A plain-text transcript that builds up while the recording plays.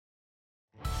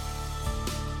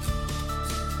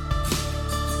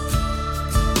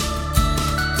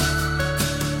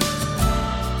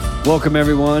Welcome,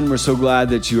 everyone. We're so glad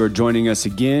that you are joining us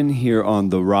again here on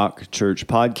the Rock Church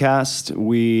podcast.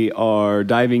 We are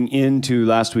diving into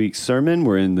last week's sermon.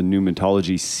 We're in the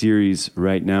Pneumatology series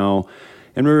right now,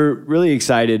 and we're really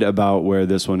excited about where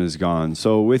this one has gone.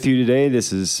 So with you today,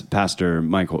 this is Pastor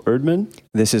Michael Erdman.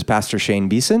 This is Pastor Shane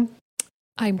Beeson.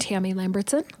 I'm Tammy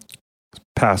Lambertson.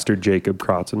 Pastor Jacob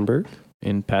Krotzenberg.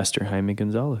 And Pastor Jaime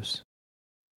Gonzalez.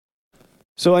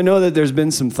 So I know that there's been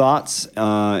some thoughts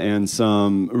and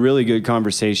some really good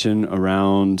conversation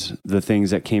around the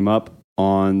things that came up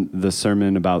on the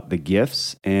sermon about the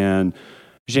gifts. And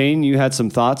Shane, you had some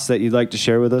thoughts that you'd like to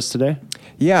share with us today?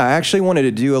 Yeah, I actually wanted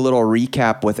to do a little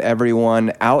recap with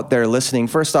everyone out there listening.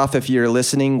 First off, if you're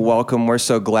listening, welcome. We're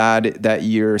so glad that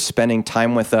you're spending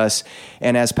time with us.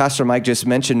 And as Pastor Mike just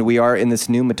mentioned, we are in this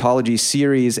Pneumatology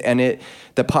series, and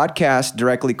the podcast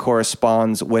directly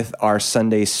corresponds with our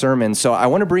Sunday sermon. So I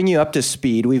want to bring you up to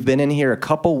speed. We've been in here a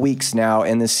couple weeks now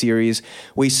in this series.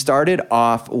 We started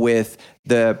off with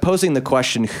posing the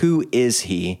question, who is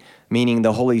he? Meaning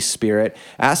the Holy Spirit,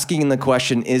 asking the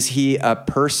question, is he a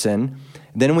person?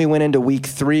 Then we went into week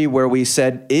 3 where we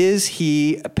said, is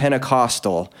he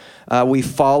Pentecostal? We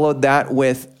followed that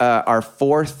with our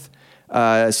fourth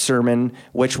sermon,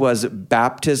 which was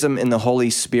baptism in the Holy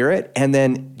Spirit. And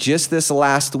then just this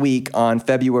last week on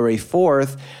February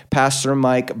 4th, Pastor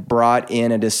Mike brought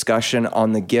in a discussion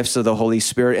on the gifts of the Holy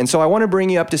Spirit. And so I want to bring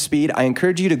you up to speed. I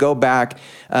encourage you to go back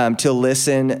to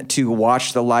listen, to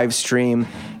watch the live stream,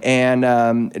 and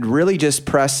really just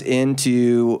press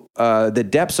into the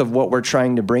depths of what we're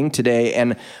trying to bring today.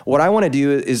 And what I want to do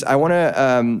is I want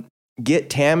to get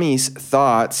Tammy's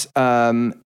thoughts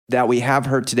that we have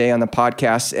heard today on the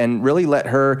podcast and really let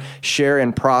her share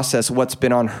and process what's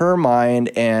been on her mind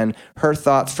and her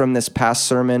thoughts from this past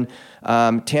sermon.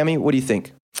 Tammy, what do you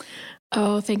think?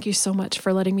 Oh, thank you so much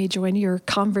for letting me join your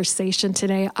conversation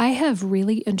today. I have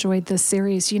really enjoyed this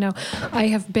series. You know, I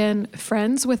have been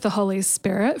friends with the Holy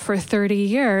Spirit for 30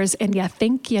 years, and you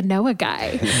think you know a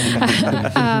guy.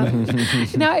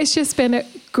 Now, it's just been a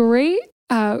great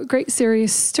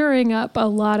series, stirring up a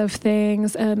lot of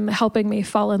things and helping me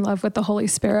fall in love with the Holy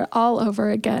Spirit all over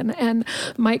again. And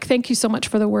Mike, thank you so much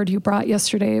for the word you brought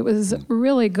yesterday. It was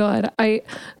really good. I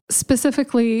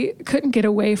specifically couldn't get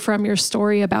away from your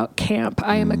story about camp.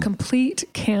 I am a complete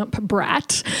camp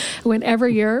brat. Went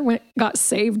every year, got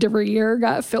saved every year,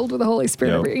 got filled with the Holy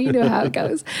Spirit every year. You know how it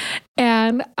goes.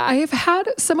 And I've had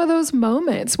some of those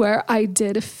moments where I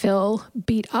did feel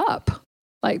beat up,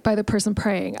 like by the person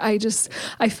praying. I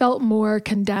felt more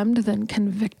condemned than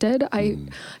convicted.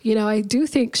 I do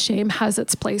think shame has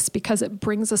its place because it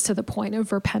brings us to the point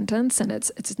of repentance, and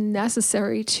it's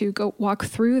necessary to go walk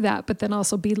through that, but then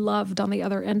also be loved on the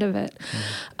other end of it.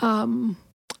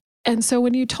 And so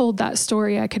when you told that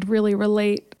story, I could really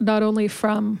relate not only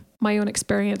from my own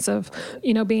experience of,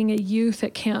 being a youth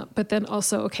at camp, but then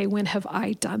also, okay, when have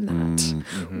I done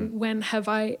that? When have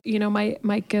I,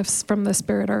 my gifts from the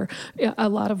Spirit are a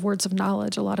lot of words of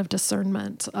knowledge, a lot of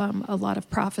discernment, a lot of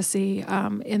prophecy,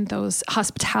 in those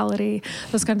hospitality,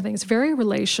 those kind of things, very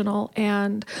relational.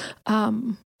 And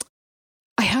I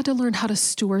had to learn how to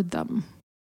steward them.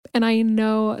 And I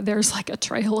know there's like a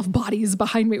trail of bodies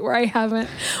behind me where I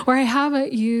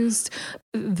haven't used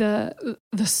the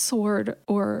sword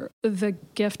or the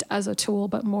gift as a tool,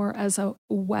 but more as a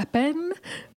weapon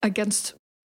against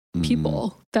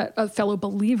people, that fellow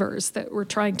believers that we're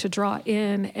trying to draw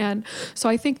in. And so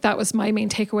I think that was my main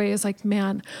takeaway is like,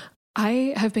 man,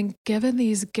 I have been given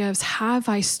these gifts. Have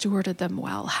I stewarded them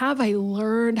well? Have I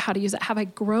learned how to use it? Have I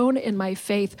grown in my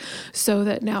faith so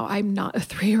that now I'm not a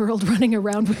 3-year-old running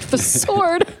around with the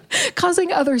sword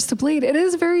causing others to bleed? It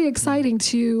is very exciting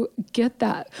to get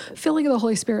that filling of the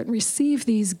Holy Spirit and receive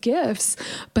these gifts.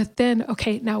 But then,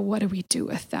 okay, now what do we do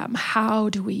with them? How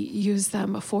do we use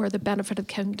them for the benefit of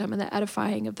the kingdom and the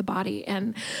edifying of the body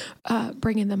and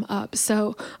bringing them up?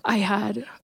 So I had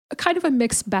kind of a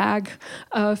mixed bag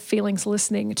of feelings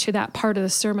listening to that part of the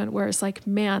sermon where it's like,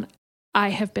 man, I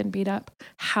have been beat up.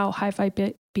 How have I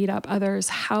beat up others?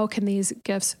 How can these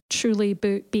gifts truly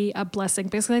be a blessing?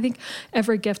 Because I think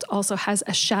every gift also has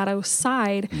a shadow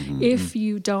side if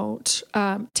you don't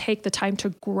take the time to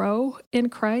grow in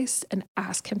Christ and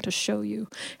ask him to show you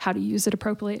how to use it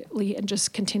appropriately and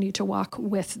just continue to walk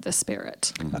with the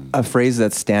Spirit. A phrase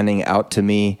that's standing out to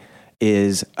me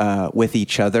is with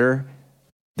each other,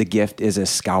 the gift is a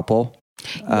scalpel.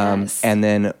 Yes. And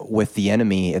then with the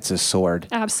enemy, it's a sword.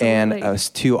 Absolutely. And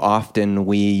too often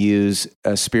we use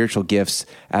spiritual gifts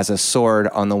as a sword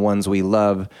on the ones we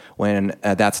love when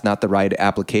that's not the right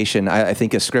application. I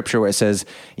think of scripture where it says,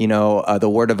 the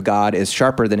word of God is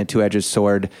sharper than a two-edged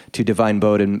sword to divine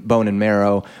bone and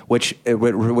marrow, which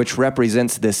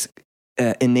represents this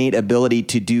innate ability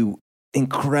to do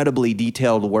incredibly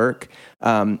detailed work.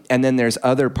 And then there's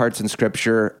other parts in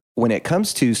scripture when it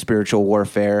comes to spiritual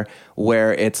warfare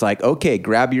where it's like, okay,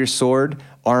 grab your sword,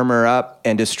 armor up,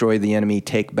 and destroy the enemy,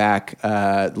 take back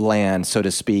land, so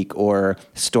to speak, or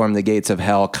storm the gates of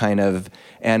hell kind of.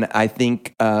 And I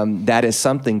think that is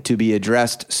something to be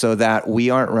addressed so that we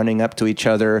aren't running up to each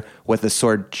other with a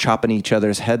sword, chopping each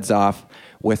other's heads off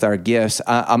with our gifts.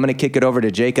 I'm going to kick it over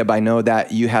to Jacob. I know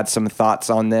that you had some thoughts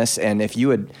on this, and if you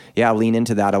would, lean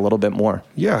into that a little bit more.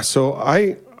 Yeah, so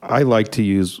I like to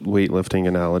use weightlifting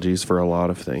analogies for a lot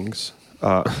of things.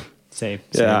 Same,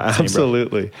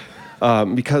 absolutely.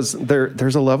 Because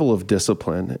there's a level of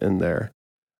discipline in there.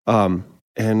 And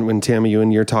when Tammy,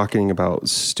 you're talking about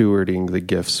stewarding the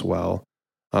gifts well,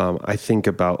 I think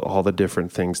about all the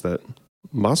different things that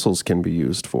muscles can be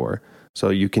used for. So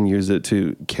you can use it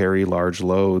to carry large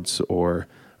loads or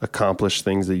accomplish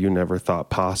things that you never thought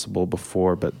possible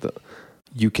before, but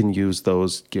you can use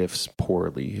those gifts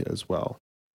poorly as well.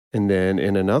 And then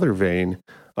in another vein,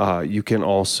 you can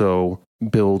also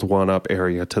build one up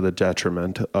area to the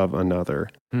detriment of another.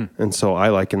 And so I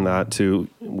liken that to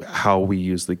how we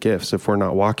use the gifts. If we're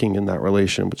not walking in that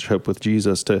relationship with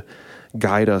Jesus to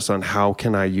guide us on how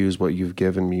can I use what you've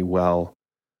given me well,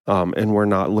 and we're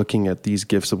not looking at these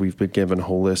gifts that we've been given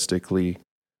holistically,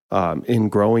 in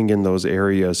growing in those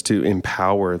areas to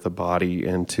empower the body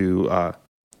and to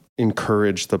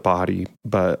encourage the body,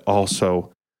 but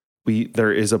also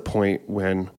there is a point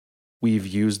when we've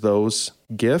used those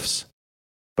gifts,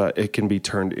 but it can be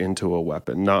turned into a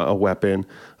weapon, not a weapon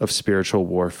of spiritual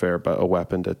warfare, but a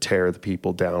weapon to tear the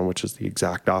people down, which is the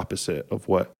exact opposite of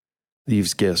what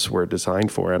these gifts were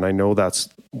designed for. And I know that's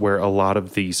where a lot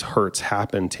of these hurts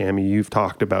happen. Tammy, you've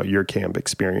talked about your camp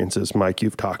experiences. Mike,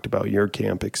 you've talked about your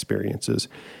camp experiences.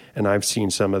 And I've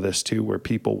seen some of this too, where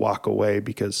people walk away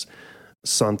because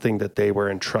something that they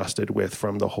were entrusted with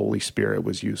from the Holy Spirit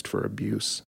was used for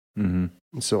abuse. Mm-hmm.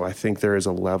 And so I think there is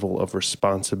a level of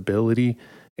responsibility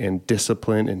and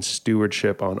discipline and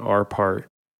stewardship on our part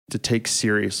to take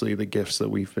seriously the gifts that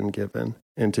we've been given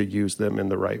and to use them in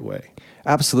the right way.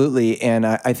 Absolutely. And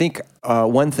I think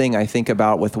one thing I think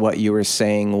about with what you were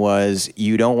saying was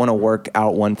you don't want to work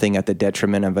out one thing at the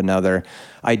detriment of another.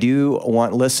 I do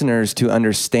want listeners to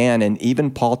understand, and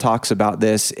even Paul talks about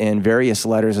this in various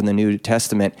letters in the New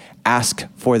Testament, ask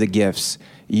for the gifts.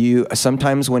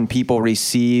 Sometimes when people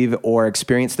receive or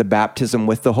experience the baptism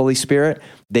with the Holy Spirit,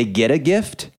 they get a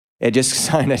gift. It just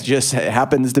kind of just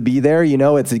happens to be there,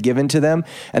 it's given to them.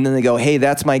 And then they go, hey,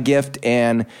 that's my gift.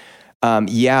 And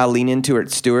lean into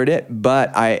it, steward it.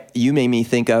 But you made me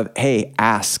think of, hey,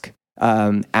 ask,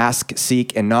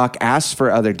 seek, and knock. Ask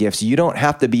for other gifts. You don't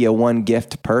have to be a one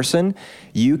gift person.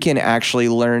 You can actually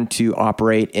learn to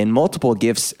operate in multiple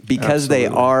gifts because Absolutely. They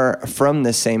are from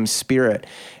the same Spirit.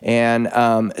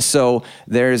 And so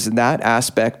there's that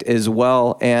aspect as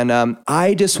well. And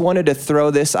I just wanted to throw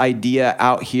this idea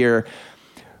out here.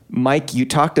 Mike, you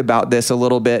talked about this a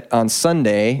little bit on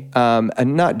Sunday,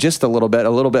 and not just a little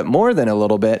bit more than a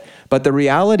little bit. But the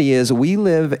reality is we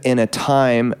live in a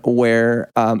time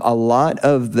where a lot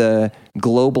of the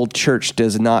global church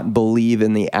does not believe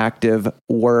in the active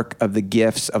work of the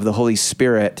gifts of the Holy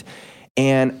Spirit.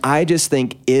 And I just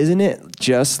think, isn't it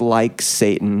just like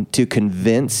Satan to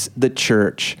convince the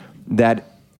church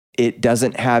that it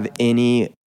doesn't have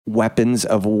any weapons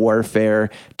of warfare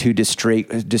to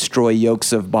destroy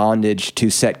yokes of bondage, to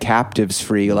set captives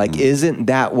free? Like, isn't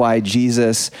that why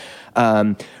Jesus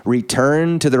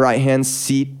returned to the right-hand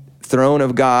seat, throne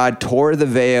of God, tore the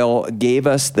veil, gave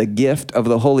us the gift of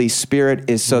the Holy Spirit,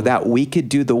 is so that we could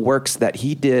do the works that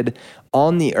he did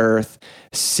on the earth,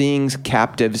 seeing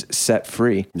captives set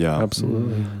free. Yeah,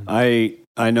 absolutely.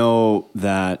 I know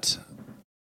that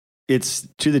it's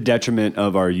to the detriment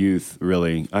of our youth,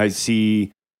 really. I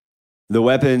see the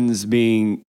weapons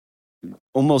being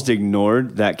almost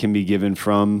ignored that can be given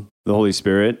from the Holy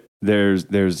Spirit.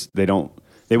 They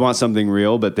want something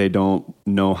real, but they don't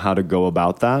know how to go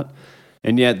about that.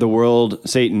 And yet the world,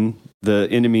 Satan, the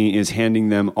enemy, is handing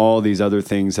them all these other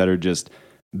things that are just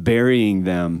burying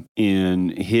them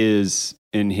in his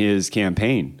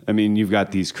campaign. I mean, you've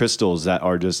got these crystals that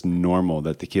are just normal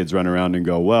that the kids run around and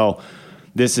go, well,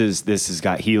 this has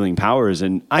got healing powers.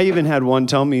 And I even had one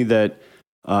tell me that,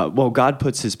 God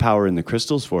puts his power in the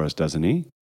crystals for us, doesn't he?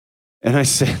 And I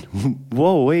said,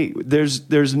 whoa, wait,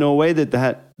 there's no way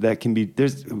that can be,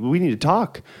 we need to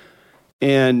talk.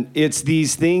 And it's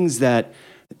these things that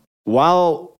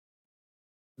while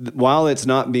it's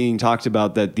not being talked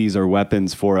about that these are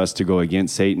weapons for us to go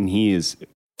against Satan, he is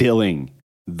filling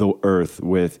the earth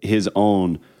with his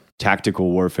own tactical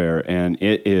warfare. And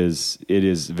it is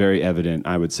very evident,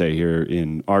 I would say, here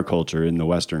in our culture, in the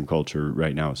Western culture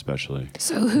right now, especially.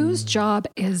 So whose job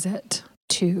is it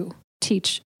to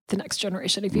teach the next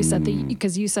generation? If you said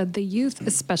because you said the youth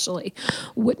especially,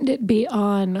 wouldn't it be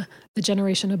on the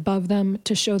generation above them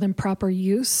to show them proper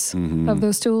use of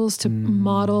those tools, to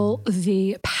model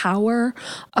the power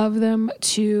of them,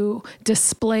 to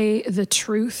display the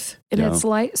truth in its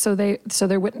light, so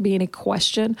there wouldn't be any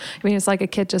question? I mean, it's like a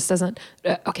kid just doesn't,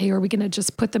 okay, are we going to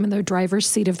just put them in the driver's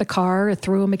seat of the car or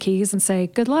throw them the keys and say,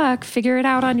 good luck, figure it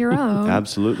out on your own?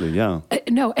 Absolutely, yeah.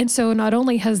 No, and so not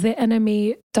only has the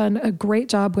enemy done a great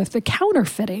job with the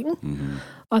counterfeiting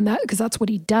on that, because that's what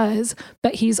he does,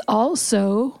 but he's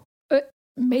also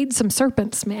made some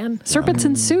serpents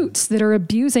in suits that are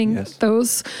abusing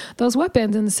those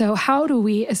weapons. And so how do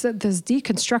we, is it this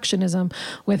deconstructionism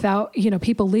without,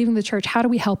 people leaving the church, how do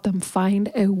we help them find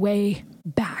a way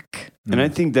back? And I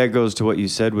think that goes to what you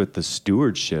said with the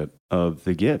stewardship of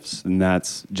the gifts, and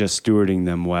that's just stewarding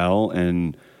them well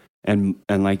and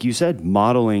like you said,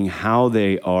 modeling how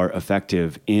they are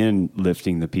effective in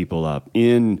lifting the people up,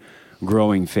 in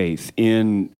growing faith,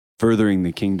 in furthering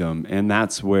the kingdom. And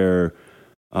that's where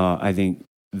I think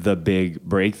the big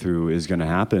breakthrough is going to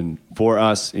happen for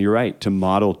us. You're right, to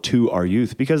model to our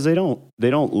youth, because they don't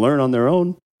learn on their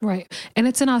own. Right. And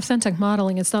it's an authentic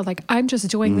modeling. It's not like, I'm just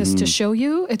doing this to show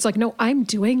you. It's like, no, I'm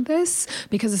doing this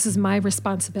because this is my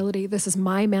responsibility. This is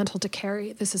my mantle to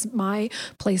carry. This is my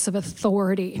place of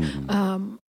authority.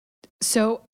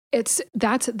 So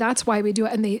that's why we do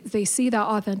it. And they see that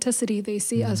authenticity. They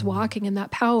see us walking in that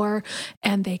power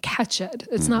and they catch it.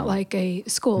 It's not like a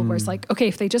school where it's like, okay,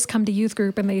 if they just come to youth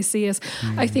group and they see us,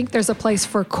 I think there's a place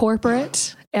for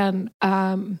corporate and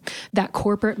that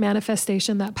corporate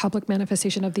manifestation, that public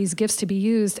manifestation of these gifts to be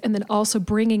used, and then also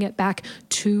bringing it back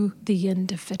to the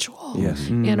individual. Yes.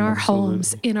 In our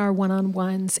homes, in our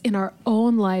one-on-ones, in our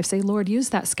own lives. Say, Lord, use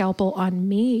that scalpel on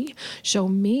me. Show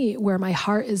me where my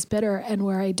heart is bitter and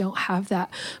where I don't have that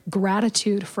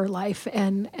gratitude for life.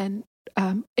 And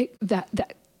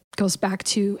that goes back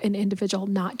to an individual,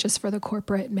 not just for the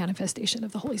corporate manifestation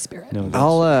of the Holy Spirit. No,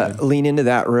 I'll lean into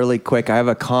that really quick. I have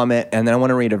a comment, and then I want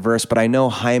to read a verse, but I know,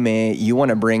 Jaime, you want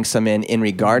to bring some in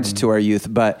regards to our youth,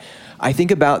 but I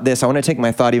think about this. I want to take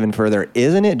my thought even further.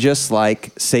 Isn't it just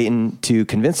like Satan to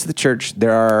convince the church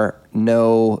there are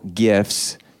no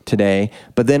gifts today,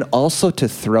 but then also to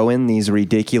throw in these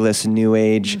ridiculous new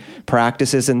age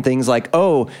practices and things like,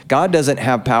 oh, God doesn't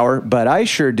have power, but I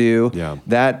sure do. Yeah.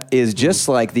 That is just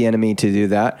like the enemy to do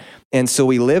that. And so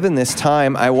we live in this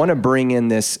time. I want to bring in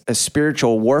this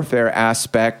spiritual warfare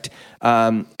aspect.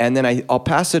 And then I'll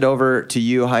pass it over to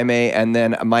you, Jaime. And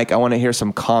then Mike, I want to hear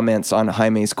some comments on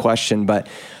Jaime's question, but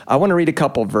I want to read a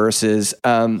couple verses.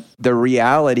 The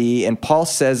reality, and Paul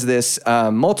says this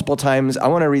multiple times. I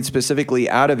want to read specifically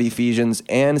out of Ephesians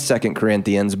and 2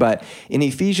 Corinthians, but in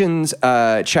Ephesians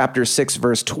chapter 6,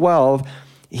 verse 12,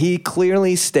 he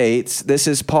clearly states, this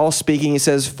is Paul speaking, he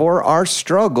says, for our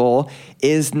struggle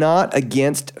is not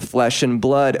against flesh and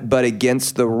blood, but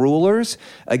against the rulers,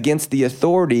 against the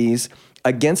authorities,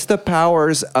 against the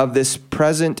powers of this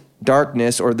present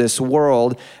darkness or this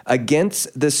world,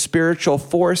 against the spiritual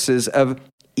forces of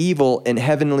evil in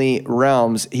heavenly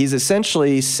realms. He's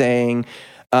essentially saying,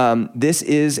 this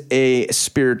is a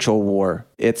spiritual war.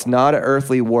 It's not an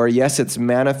earthly war. Yes, it's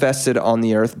manifested on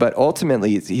the earth, but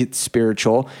ultimately it's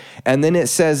spiritual. And then it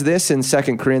says this in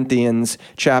 2 Corinthians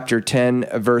chapter 10,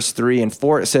 verse 3 and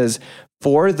 4. It says,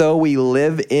 for though we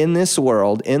live in this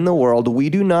world, we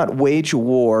do not wage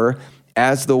war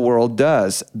as the world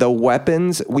does. The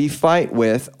weapons we fight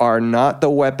with are not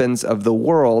the weapons of the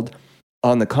world.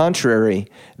 On the contrary,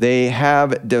 they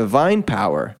have divine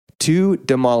power to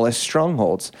demolish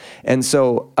strongholds. And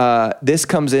so this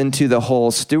comes into the whole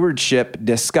stewardship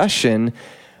discussion.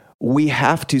 We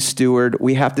have to steward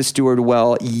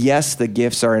well. Yes, the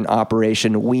gifts are in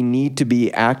operation. We need to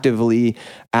be actively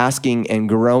asking and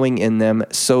growing in them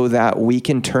so that we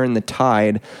can turn the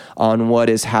tide on what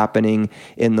is happening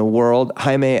in the world.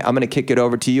 Jaime, I'm going to kick it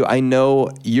over to you. I know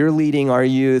you're leading our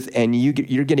youth and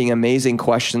you're getting amazing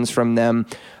questions from them.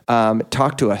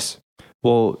 Talk to us.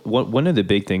 Well, one of the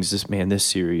big things, this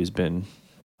series has been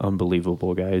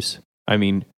unbelievable, guys. I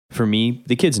mean, for me,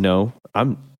 the kids know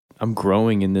I'm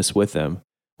growing in this with them,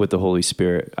 with the Holy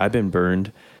Spirit. I've been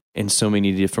burned in so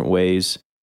many different ways.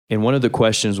 And one of the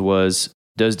questions was,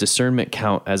 does discernment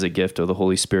count as a gift of the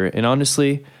Holy Spirit? And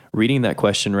honestly, reading that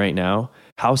question right now,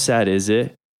 how sad is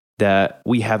it that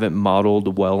we haven't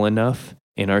modeled well enough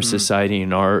in our society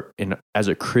and as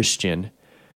a Christian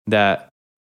that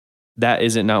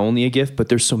isn't not only a gift, but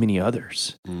there's so many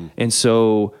others. And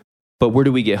so, but where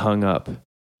do we get hung up?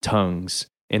 Tongues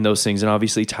and those things. And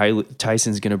obviously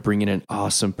Tyson's going to bring in an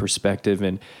awesome perspective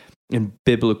and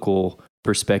biblical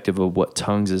perspective of what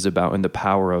tongues is about and the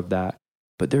power of that.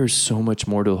 But there's so much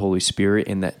more to the Holy Spirit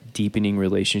in that deepening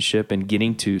relationship and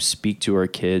getting to speak to our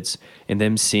kids and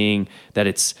them seeing that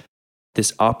it's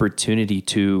this opportunity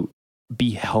to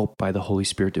be helped by the Holy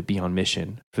Spirit to be on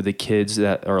mission for the kids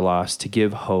that are lost, to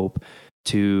give hope,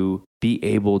 to be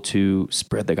able to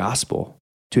spread the gospel,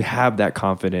 to have that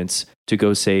confidence to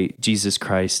go say, Jesus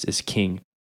Christ is King.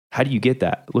 How do you get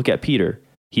that? Look at Peter.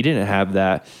 He didn't have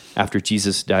that after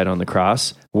Jesus died on the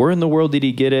cross. Where in the world did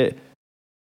he get it?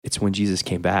 It's when Jesus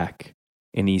came back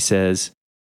and he says,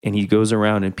 and he goes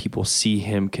around and people see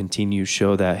him continue to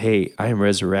show that, hey, I am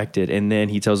resurrected. And then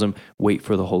he tells them, wait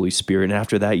for the Holy Spirit. And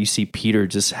after that, you see Peter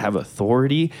just have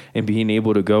authority and being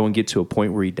able to go and get to a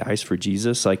point where he dies for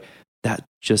Jesus. Like that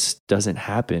just doesn't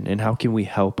happen. And how can we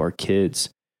help our kids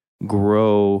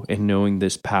grow in knowing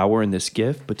this power and this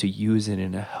gift, but to use it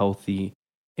in a healthy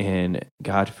and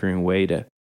God-fearing way to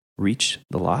reach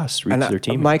the lost, reach their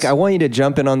teammates. Mike, I want you to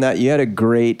jump in on that. You had a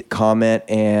great comment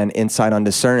and insight on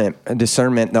discernment.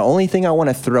 The only thing I want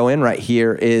to throw in right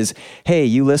here is, hey,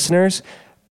 you listeners,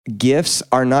 gifts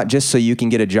are not just so you can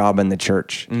get a job in the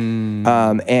church.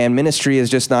 And ministry is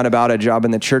just not about a job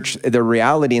in the church. The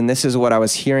reality, and this is what I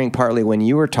was hearing partly when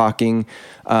you were talking,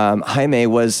 Jaime,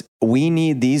 was we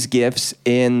need these gifts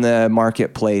in the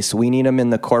marketplace. We need them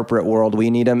in the corporate world. We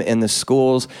need them in the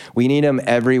schools. We need them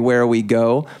everywhere we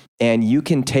go. And you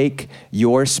can take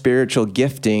your spiritual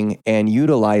gifting and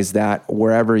utilize that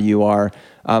wherever you are.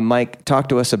 Mike, talk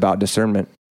to us about discernment.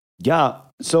 Yeah.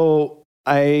 So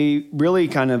I really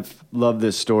kind of love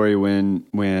this story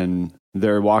when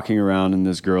they're walking around and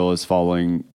this girl is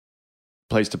following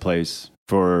place to place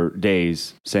for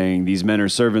days, saying, these men are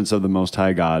servants of the Most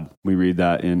High God. We read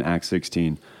that in Acts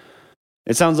 16.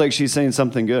 It sounds like she's saying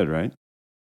something good, right?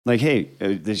 Like, hey,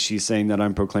 is she saying that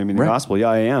I'm proclaiming the gospel? Yeah,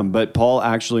 I am. But Paul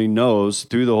actually knows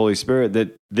through the Holy Spirit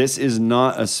that this is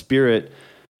not a spirit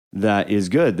that is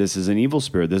good. This is an evil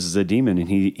spirit. This is a demon, and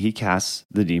he casts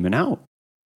the demon out.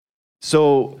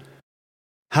 So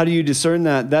how do you discern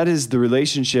that? That is the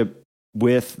relationship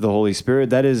with the Holy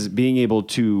Spirit. That is being able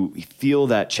to feel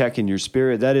that check in your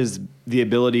spirit. That is the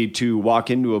ability to walk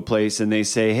into a place and they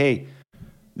say, hey,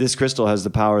 this crystal has the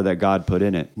power that God put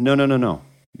in it. No.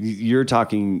 You're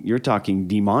talking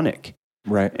demonic.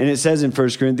 Right. And it says in 1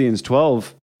 Corinthians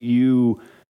 12, you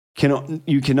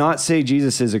cannot say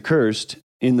Jesus is accursed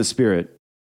in the Spirit,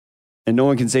 and no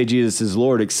one can say Jesus is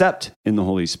Lord except in the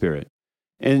Holy Spirit.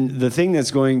 And the thing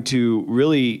that's going to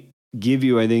really give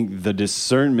you, I think, the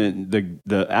discernment,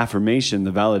 the affirmation,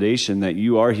 the validation that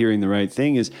you are hearing the right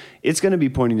thing is it's going to be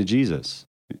pointing to Jesus.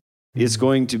 It's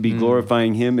going to be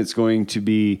glorifying him. It's going to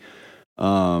be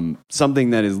something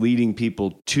that is leading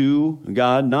people to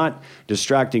God, not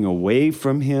distracting away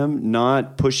from him,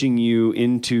 not pushing you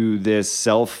into this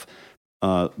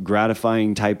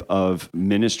self-gratifying type of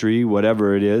ministry,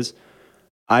 whatever it is.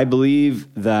 I believe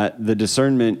that the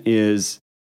discernment is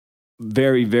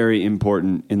very, very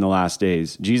important in the last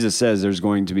days. Jesus says there's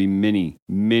going to be many,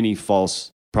 many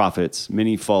false prophets,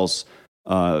 many false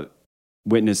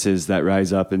witnesses that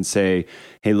rise up and say,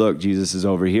 hey, look, Jesus is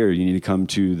over here. You need to come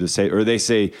to or they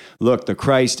say, look, the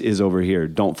Christ is over here.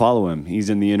 Don't follow him.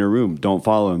 He's in the inner room. Don't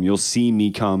follow him. You'll see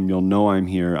me come. You'll know I'm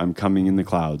here. I'm coming in the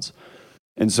clouds.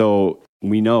 And so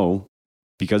we know,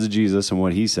 because of Jesus and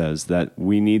what he says, that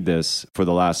we need this for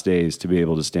the last days to be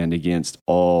able to stand against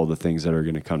all the things that are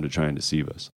going to come to try and deceive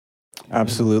us.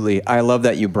 Absolutely. I love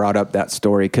that you brought up that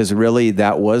story, because really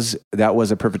that was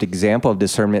a perfect example of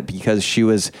discernment,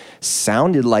 because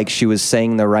sounded like she was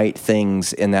saying the right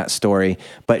things in that story,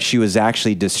 but she was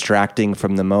actually distracting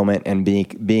from the moment and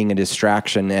being a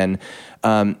distraction. And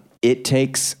it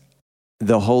takes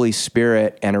the Holy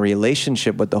Spirit and a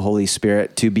relationship with the Holy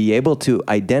Spirit to be able to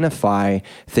identify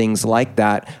things like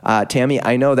that. Tammy,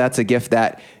 I know that's a gift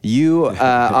that you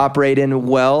operate in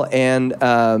well, and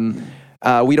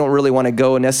we don't really want to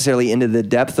go necessarily into the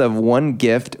depth of one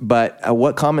gift, but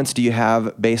what comments do you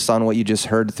have based on what you just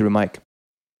heard through Mike?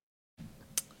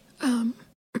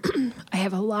 I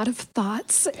have a lot of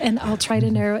thoughts, and I'll try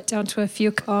to narrow it down to a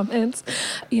few comments.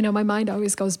 My mind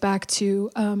always goes back to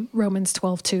Romans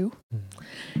 12:2,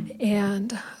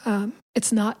 And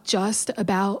it's not just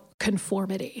about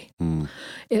conformity.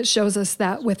 It shows us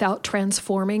that without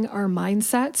transforming our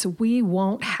mindsets, we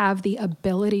won't have the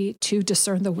ability to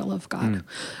discern the will of God.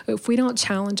 If we don't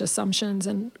challenge assumptions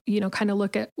and, kind of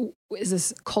look at, is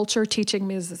this culture teaching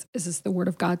me? Is this the word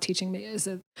of God teaching me? Is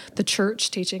it the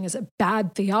church teaching? Is it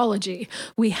bad theology?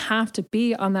 We have to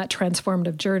be on that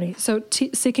transformative journey. So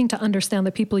seeking to understand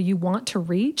the people you want to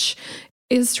reach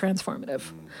is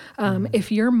transformative.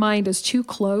 If your mind is too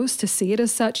close to see it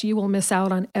as such, you will miss out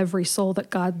on every soul that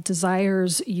God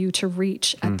desires you to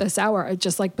reach at this hour.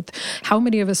 Just like, but how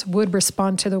many of us would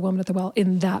respond to the woman at the well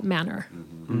in that manner,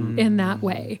 in that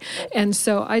way? And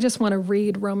so I just want to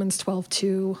read Romans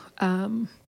 12:2.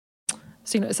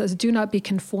 So, it says, do not be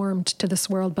conformed to this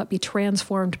world, but be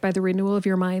transformed by the renewal of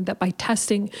your mind, that by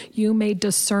testing you may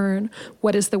discern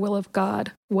what is the will of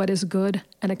God, what is good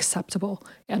and acceptable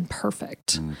and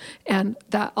perfect. And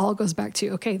that all goes back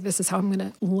to, okay, this is how I'm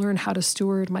going to learn how to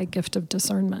steward my gift of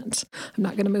discernment. I'm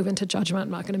not going to move into judgment.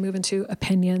 I'm not going to move into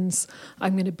opinions.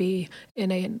 I'm going to be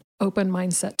in an open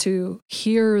mindset to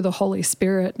hear the Holy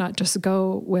Spirit, not just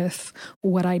go with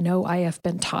what I know I have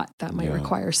been taught. That might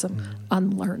require some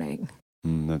unlearning.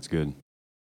 That's good.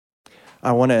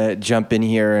 I want to jump in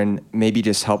here and maybe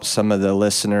just help some of the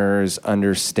listeners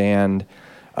understand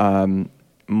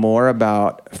more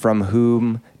about from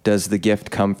whom does the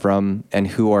gift come from and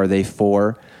who are they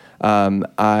for.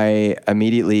 I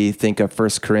immediately think of 1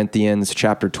 Corinthians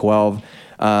chapter 12.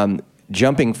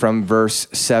 Jumping from verse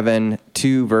 7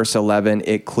 to verse 11,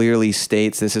 it clearly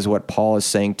states, this is what Paul is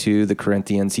saying to the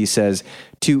Corinthians. He says,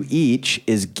 to each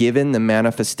is given the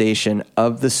manifestation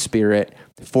of the Spirit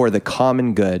for the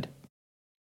common good.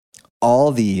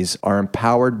 All these are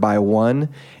empowered by one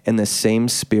and the same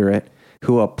Spirit,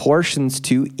 who apportions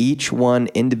to each one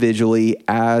individually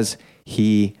as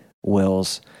he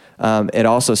wills. It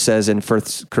also says in 1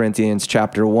 Corinthians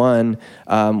chapter 1,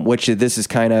 which this is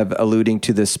kind of alluding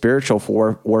to the spiritual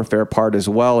warfare part as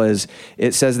well, is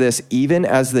it says this, even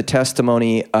as the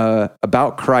testimony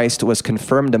about Christ was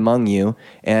confirmed among you,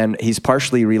 and he's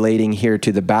partially relating here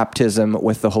to the baptism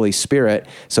with the Holy Spirit.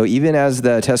 So even as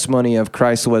the testimony of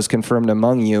Christ was confirmed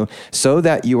among you, so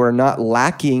that you are not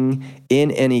lacking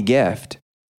in any gift,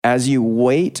 as you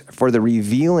wait for the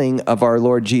revealing of our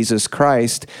Lord Jesus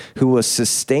Christ, who will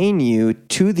sustain you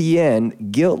to the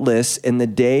end, guiltless in the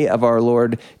day of our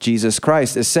Lord Jesus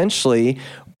Christ. Essentially,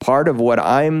 part of what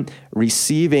I'm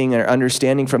receiving or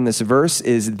understanding from this verse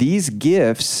is these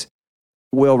gifts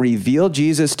will reveal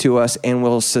Jesus to us and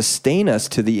will sustain us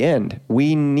to the end.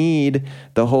 We need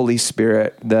the Holy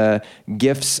Spirit, the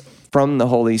gifts from the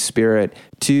Holy Spirit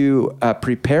to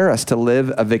prepare us to live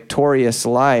a victorious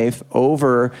life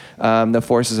over the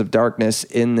forces of darkness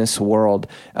in this world.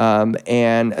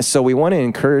 And so we want to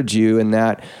encourage you in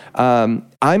that.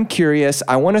 I'm curious.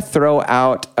 I want to throw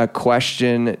out a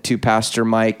question to Pastor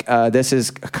Mike. This is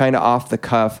kind of off the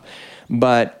cuff,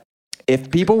 but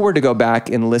if people were to go back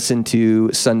and listen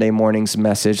to Sunday morning's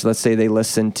message, let's say they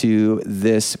listen to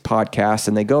this podcast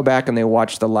and they go back and they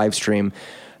watch the live stream,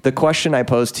 the question I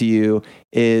pose to you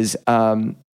is,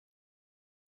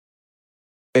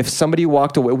 if somebody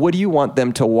walked away, what do you want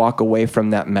them to walk away from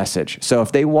that message? So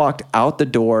if they walked out the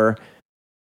door,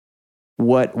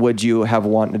 what would you have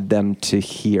wanted them to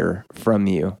hear from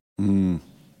you?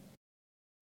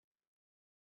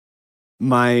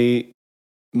 My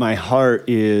heart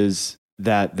is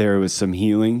that there was some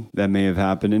healing that may have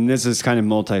happened. And this is kind of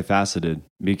multifaceted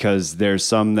because there's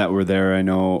some that were there, I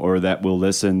know, or that will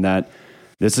listen, that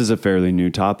this is a fairly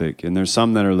new topic. And there's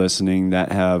some that are listening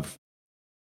that have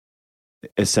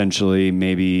essentially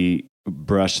maybe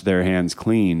brushed their hands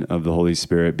clean of the Holy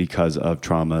Spirit because of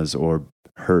traumas or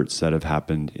hurts that have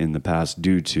happened in the past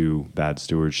due to bad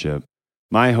stewardship.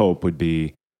 My hope would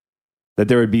be that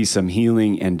there would be some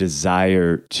healing and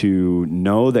desire to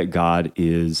know that God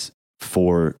is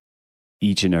for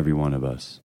each and every one of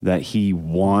us, that He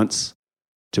wants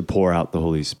to pour out the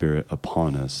Holy Spirit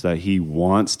upon us, that He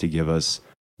wants to give us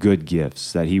good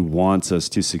gifts, that He wants us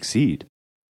to succeed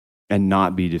and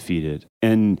not be defeated.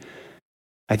 And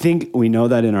I think we know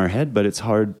that in our head, but it's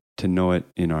hard to know it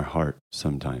in our heart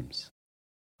sometimes.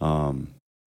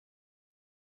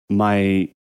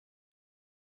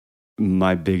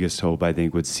 My biggest hope, I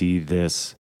think, would see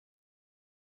this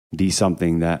be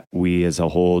something that we as a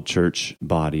whole church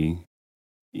body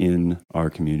in our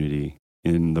community,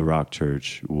 in the Rock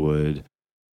Church, would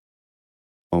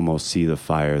almost see the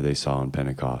fire they saw in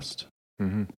Pentecost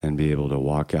and be able to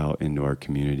walk out into our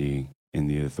community in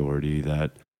the authority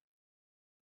that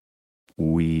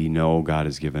we know God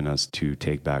has given us to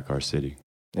take back our city.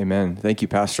 Amen. Thank you,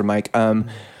 Pastor Mike.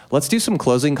 Let's do some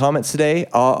closing comments today.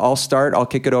 I'll start. I'll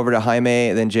kick it over to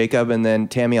Jaime, then Jacob, and then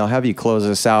Tammy, I'll have you close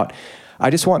us out. I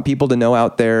just want people to know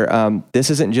out there, this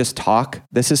isn't just talk.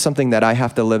 This is something that I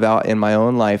have to live out in my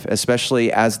own life,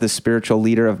 especially as the spiritual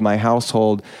leader of my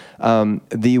household.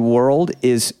 The world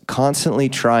is constantly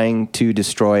trying to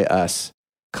destroy us,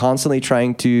 constantly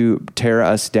trying to tear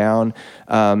us down.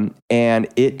 And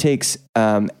it takes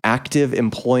active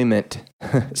employment,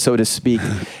 so to speak,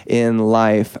 in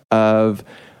life of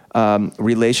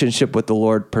relationship with the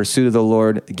Lord, pursuit of the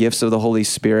Lord, gifts of the Holy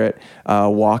Spirit,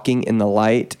 walking in the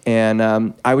light. And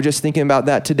I was just thinking about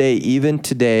that today. Even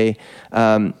today,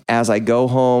 as I go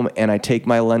home and I take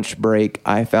my lunch break,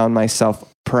 I found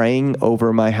myself praying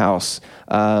over my house.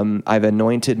 I've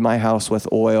anointed my house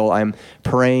with oil. I'm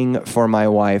praying for my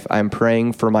wife. I'm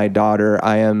praying for my daughter.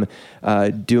 I am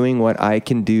doing what I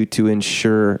can do to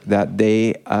ensure that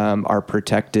they are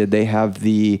protected. They have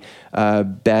the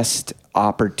best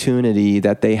opportunity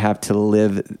that they have to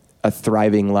live a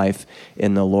thriving life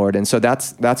in the Lord. And so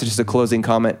that's just a closing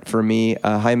comment for me.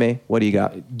 Jaime, what do you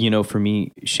got? For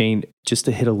me, Shane, just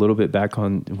to hit a little bit back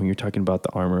on when you're talking about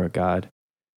the armor of God,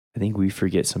 I think we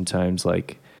forget sometimes,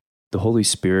 like, the Holy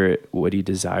Spirit, what he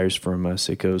desires from us,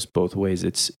 it goes both ways.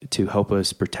 It's to help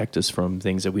us protect us from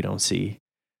things that we don't see.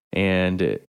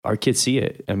 And our kids see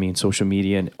it. I mean, social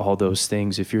media and all those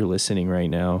things, if you're listening right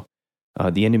now,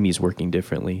 the enemy is working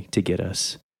differently to get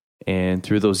us. And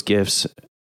through those gifts,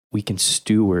 we can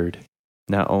steward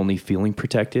not only feeling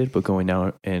protected, but going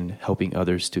out and helping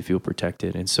others to feel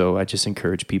protected. And so I just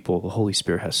encourage people, the Holy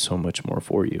Spirit has so much more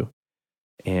for you.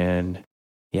 And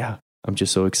yeah, I'm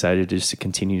just so excited just to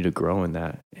continue to grow in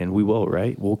that. And we will,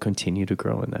 right? We'll continue to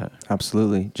grow in that.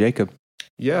 Absolutely. Jacob.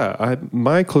 Yeah,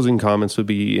 my closing comments would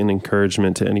be an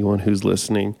encouragement to anyone who's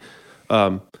listening.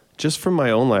 Just from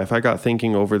my own life, I got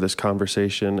thinking over this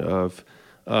conversation of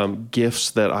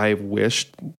gifts that I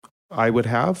wished I would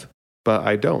have, but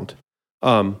I don't.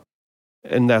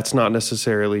 And that's not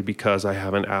necessarily because I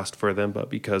haven't asked for them, but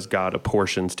because God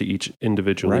apportions to each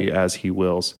individually as he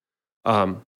wills.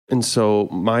 And so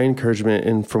my encouragement,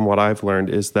 and from what I've learned,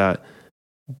 is that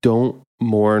don't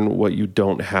mourn what you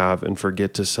don't have and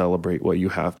forget to celebrate what you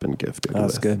have been gifted with.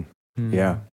 That's good.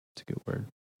 Yeah. It's a good word.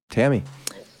 Tammy.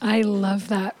 I love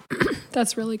that.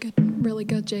 That's really good. Really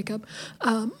good, Jacob.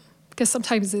 Because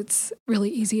sometimes it's really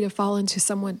easy to fall into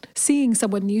seeing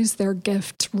someone use their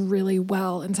gift really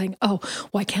well and saying, oh,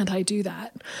 why can't I do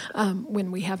that?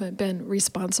 When we haven't been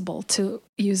responsible to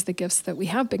use the gifts that we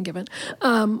have been given.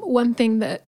 One thing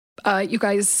that you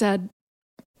guys said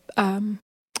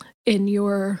in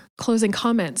your closing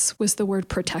comments was the word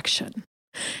protection.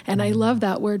 And I love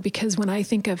that word because when I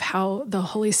think of how the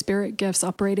Holy Spirit gifts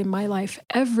operate in my life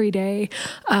every day,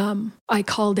 I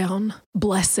call down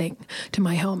blessing to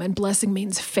my home. And blessing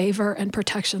means favor and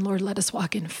protection. Lord, let us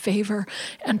walk in favor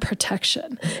and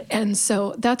protection. And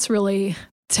so that's really,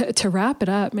 to wrap it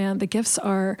up, man, the gifts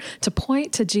are to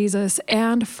point to Jesus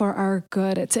and for our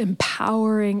good. It's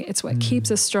empowering. It's what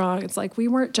keeps us strong. It's like we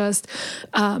weren't just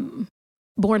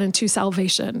born into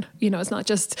salvation. It's not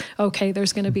just, okay,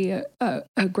 there's going to be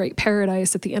a great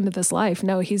paradise at the end of this life.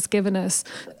 No, he's given us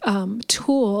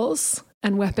tools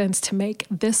and weapons to make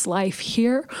this life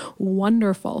here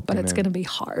wonderful, but it's going to be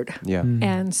hard. Yeah.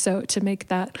 And so to make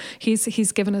that,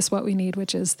 he's given us what we need,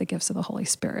 which is the gifts of the Holy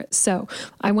Spirit. So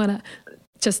I want to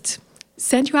just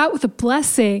send you out with a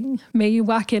blessing. May you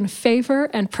walk in favor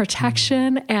and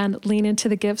protection and lean into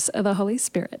the gifts of the Holy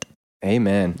Spirit.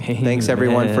 Amen. Thanks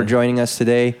everyone for joining us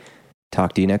today.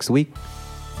 Talk to you next week.